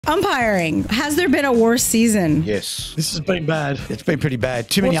Umpiring. Has there been a worse season? Yes. This has been bad. It's been pretty bad.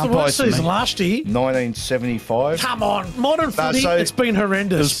 Too many What's the umpires worst for me. season last year? 1975. Come on. Modern footy, so it's been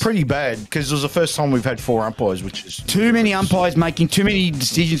horrendous. It was pretty bad because it was the first time we've had 4 umpires, which is... Too many umpires making too many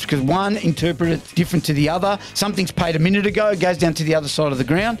decisions because one interpreted different to the other. Something's paid a minute ago, it goes down to the other side of the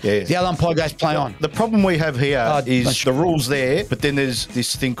ground. Yeah. The other umpire goes play on. The problem we have here is bunch- the rules there, but then there's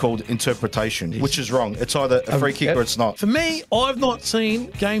this thing called interpretation, which is wrong. It's either a free kick or it's not. For me, I've not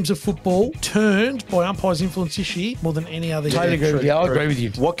seen games of football turned by umpires' influence this year more than any other year. Totally agree with you. I agree with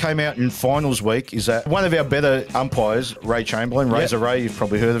you. What came out in finals week is that one of our better umpires, Ray Chamberlain, Razor Ray, you've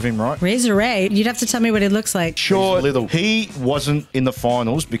probably heard of him, right? Razor Ray. You'd have to tell me what it looks like. Short, little. He wasn't in the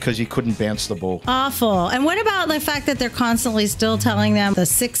finals because he couldn't bounce the ball. Awful. And what about the fact that they're constantly still telling them the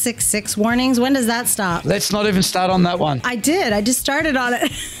 666 warnings? When does that stop? Let's not even start on that one. I did. I just started on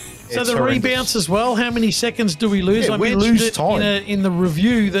it. So It's the horrendous. rebounds as well, how many seconds do we lose? Yeah, I we mentioned lose it time. in the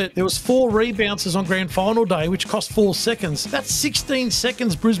review that there was 4 rebounces on grand final day, which cost 4 seconds. That's 16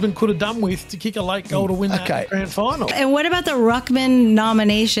 seconds Brisbane could have done with to kick a late goal to win Okay. that grand final. And what about the Ruckman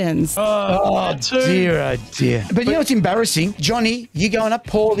nominations? Oh, dear, oh, dear. But you know what's embarrassing? Johnny, you going up?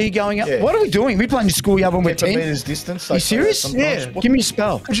 Paul, you going up? Yeah. What are we doing? We playing the schoolyard when we're 10? meters distance. Are you serious? Yeah. Give me a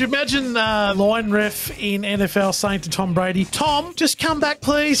spell. Could you imagine line ref in NFL saying to Tom Brady, Tom, just come back,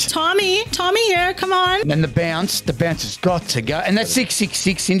 please? Tommy here, come on. And then the bounce has got to go. And that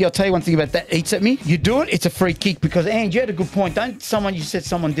 666, Cindy, I'll tell you one thing about that eats at me. You do it, it's a free kick because, and you had a good point. You said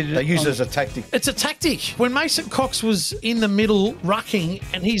someone did it. They use it as a tactic. It's a tactic. When Mason Cox was in the middle rucking,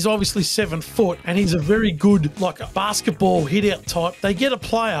 and he's obviously 7 foot, and he's a very good, like a basketball hit-out type, they get a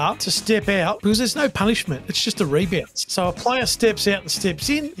player to step out because there's no punishment. It's just a rebound. So a player steps out and steps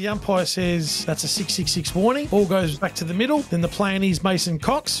in. The umpire says that's a 666 warning. Ball goes back to the middle. Then the player is Mason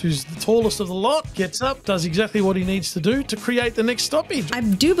Cox, who's the tallest of the lot, gets up, does exactly what he needs to do to create the next stoppage. I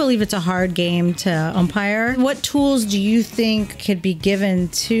do believe it's a hard game to umpire. What tools do you think could be given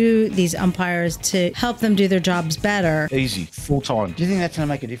to these umpires to help them do their jobs better? Easy, full time. Do you think that's going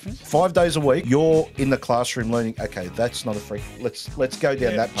to make a difference? 5 days a week, you're in the classroom learning, okay, that's not a free. Let's go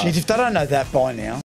down that path. Jeez, if they don't know that by now.